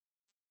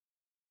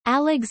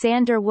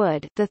Alexander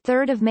Wood, the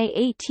 3rd of May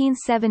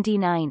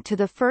 1879 to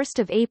the 1st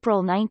of April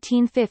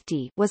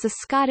 1950, was a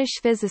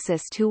Scottish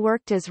physicist who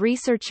worked as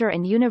researcher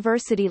and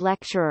university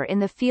lecturer in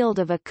the field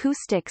of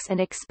acoustics and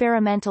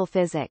experimental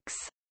physics.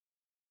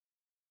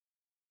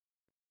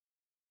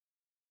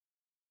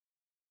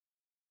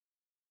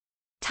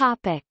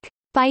 Topic: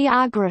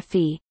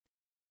 Biography.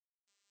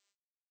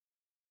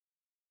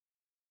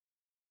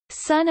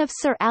 Son of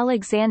Sir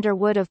Alexander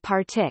Wood of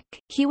Partick,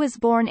 he was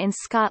born in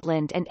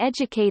Scotland and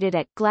educated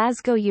at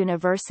Glasgow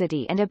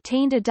University and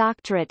obtained a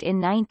doctorate in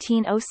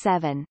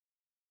 1907.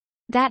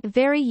 That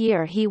very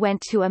year he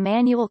went to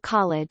Emmanuel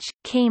College,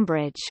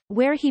 Cambridge,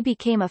 where he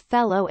became a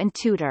fellow and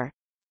tutor.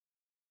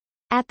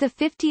 At the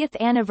 50th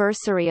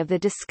anniversary of the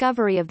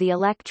discovery of the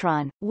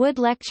electron, Wood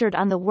lectured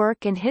on the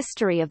work and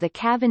history of the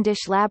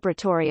Cavendish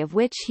Laboratory, of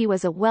which he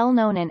was a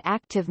well-known and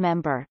active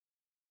member.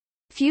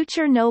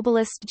 Future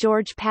Nobelist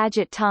George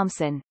Paget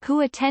Thomson, who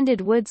attended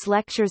Wood's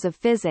lectures of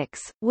physics,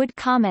 would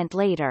comment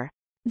later,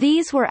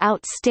 "These were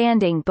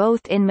outstanding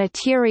both in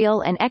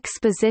material and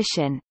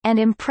exposition, and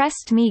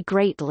impressed me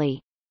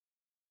greatly."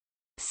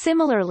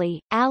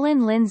 Similarly,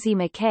 Alan Lindsay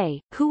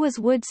Mackay, who was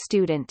Wood's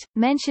student,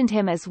 mentioned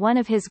him as one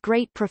of his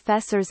great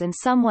professors and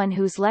someone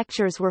whose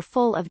lectures were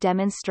full of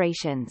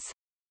demonstrations.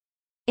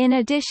 In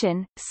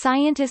addition,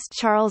 scientist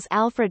Charles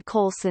Alfred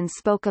Colson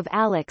spoke of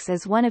Alex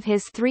as one of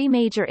his three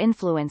major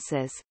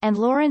influences, and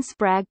Lawrence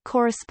Bragg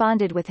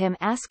corresponded with him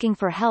asking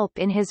for help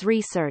in his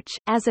research.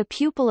 As a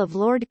pupil of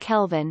Lord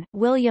Kelvin,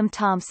 William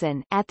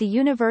Thomson, at the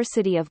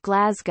University of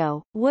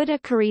Glasgow, Wood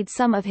acquired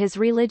some of his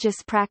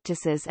religious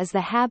practices as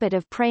the habit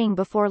of praying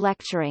before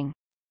lecturing.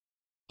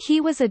 He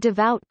was a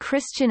devout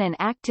Christian and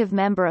active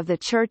member of the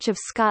Church of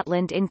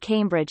Scotland in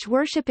Cambridge,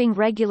 worshipping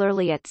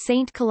regularly at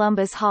St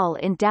Columba's Hall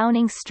in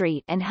Downing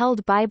Street, and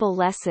held Bible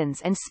lessons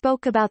and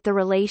spoke about the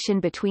relation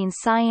between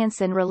science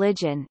and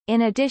religion.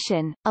 In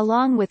addition,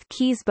 along with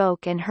Kees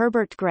Boeke and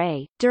Herbert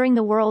Gray, during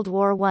the World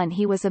War I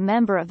he was a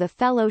member of the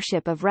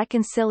Fellowship of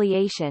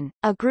Reconciliation,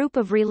 a group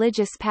of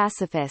religious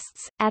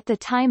pacifists. At the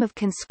time of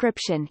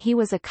conscription he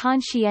was a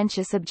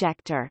conscientious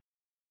objector.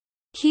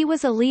 He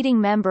was a leading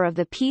member of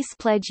the Peace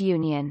Pledge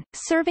Union,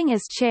 serving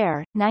as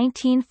chair,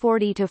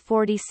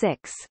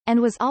 1940–46,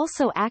 and was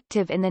also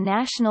active in the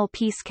National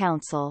Peace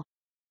Council.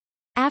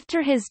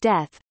 After his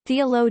death,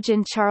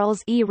 theologian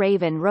Charles E.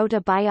 Raven wrote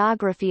a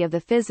biography of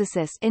the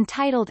physicist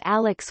entitled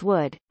Alex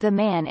Wood, The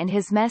Man and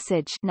His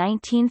Message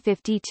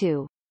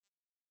 1952.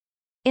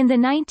 In the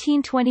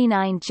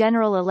 1929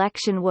 general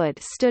election, Wood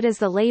stood as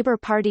the Labour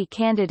Party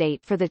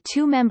candidate for the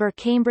two-member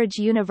Cambridge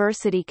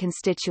University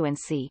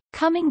constituency,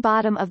 coming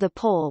bottom of the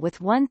poll with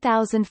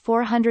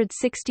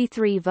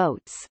 1,463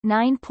 votes,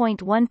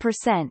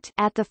 9.1%,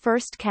 at the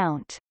first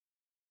count.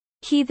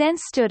 He then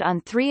stood on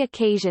three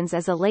occasions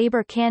as a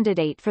Labour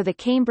candidate for the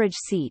Cambridge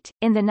seat,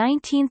 in the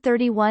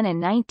 1931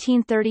 and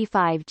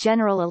 1935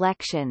 general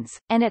elections,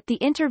 and at the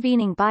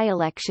intervening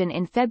by-election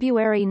in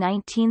February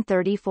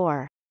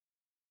 1934.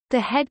 The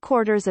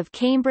headquarters of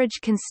Cambridge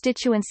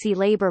constituency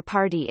Labour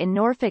Party in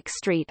Norfolk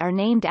Street are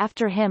named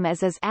after him,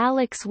 as is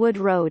Alex Wood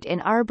Road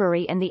in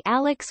Arbury and the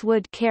Alex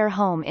Wood Care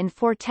Home in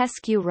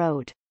Fortescue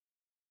Road.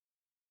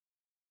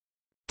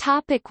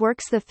 Topic: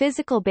 Works. The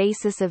Physical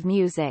Basis of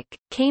Music,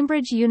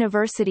 Cambridge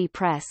University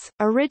Press,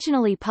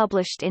 originally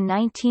published in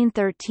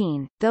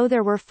 1913, though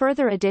there were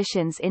further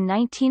editions in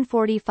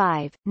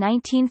 1945,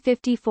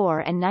 1954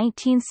 and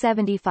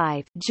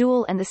 1975.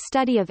 Joule and the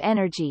Study of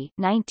Energy,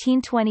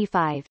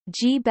 1925,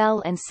 G.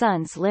 Bell and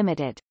Sons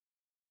Limited.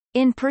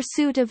 In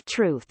Pursuit of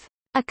Truth.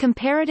 A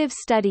Comparative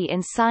Study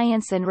in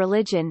Science and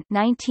Religion,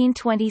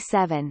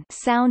 1927.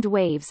 Sound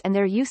Waves and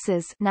Their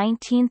Uses,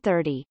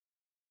 1930.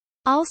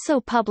 Also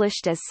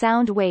published as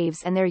Sound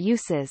Waves and Their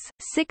Uses,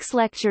 6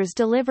 lectures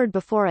delivered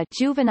before a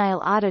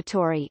juvenile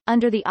auditory,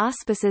 under the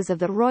auspices of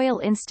the Royal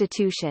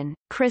Institution,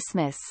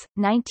 Christmas,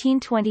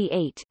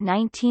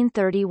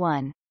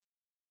 1928–1931.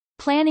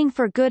 Planning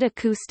for Good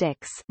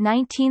Acoustics,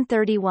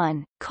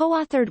 1931,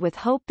 co-authored with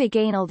Hope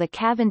Bagainal. The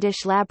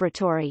Cavendish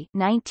Laboratory,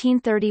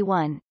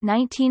 1931,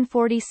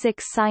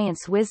 1946.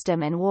 Science,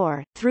 Wisdom and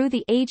War, Through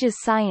the Ages.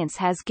 Science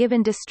Has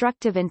Given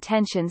Destructive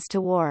Intentions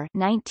to War,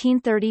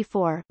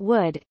 1934.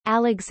 Wood,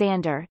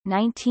 Alexander,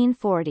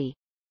 1940.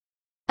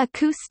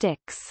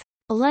 Acoustics.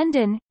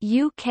 London,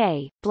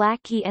 UK,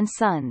 Blackie and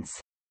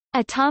Sons.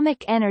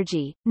 Atomic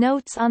Energy,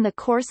 Notes on the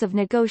Course of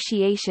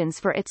Negotiations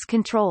for Its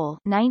Control,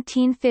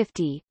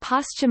 1950.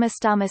 Posthumous.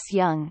 Thomas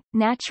Young,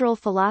 Natural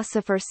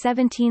Philosopher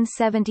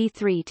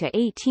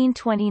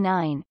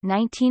 1773–1829,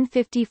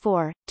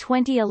 1954,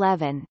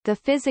 2011. The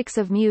Physics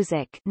of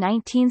Music,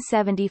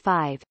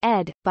 1975,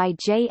 ed. by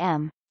J.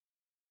 M.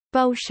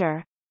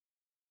 Bowsher.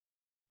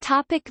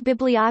 Topic: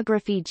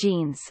 Bibliography.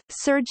 Jeans,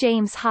 Sir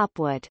James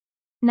Hopwood.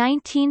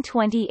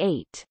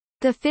 1928.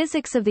 The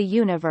Physics of the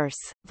Universe,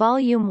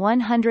 Volume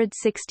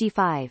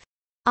 165.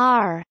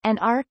 R. and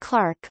R.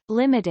 Clark,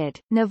 Limited,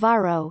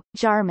 Navarro,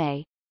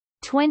 Jarme.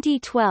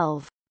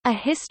 2012. A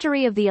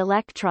History of the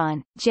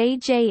Electron, J.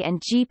 J.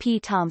 and G. P.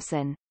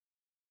 Thomson.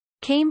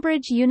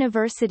 Cambridge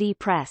University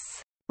Press.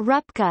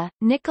 Rupka,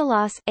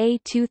 Nicholas A.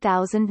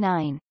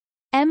 2009.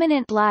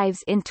 Eminent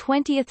Lives in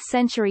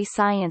 20th-Century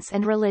Science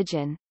and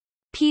Religion.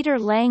 Peter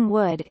Lang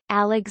Wood,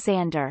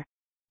 Alexander.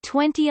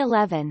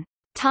 2011.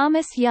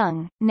 Thomas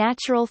Young,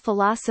 Natural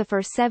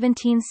Philosopher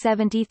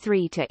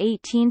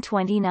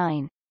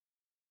 1773–1829.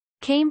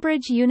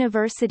 Cambridge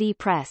University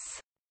Press.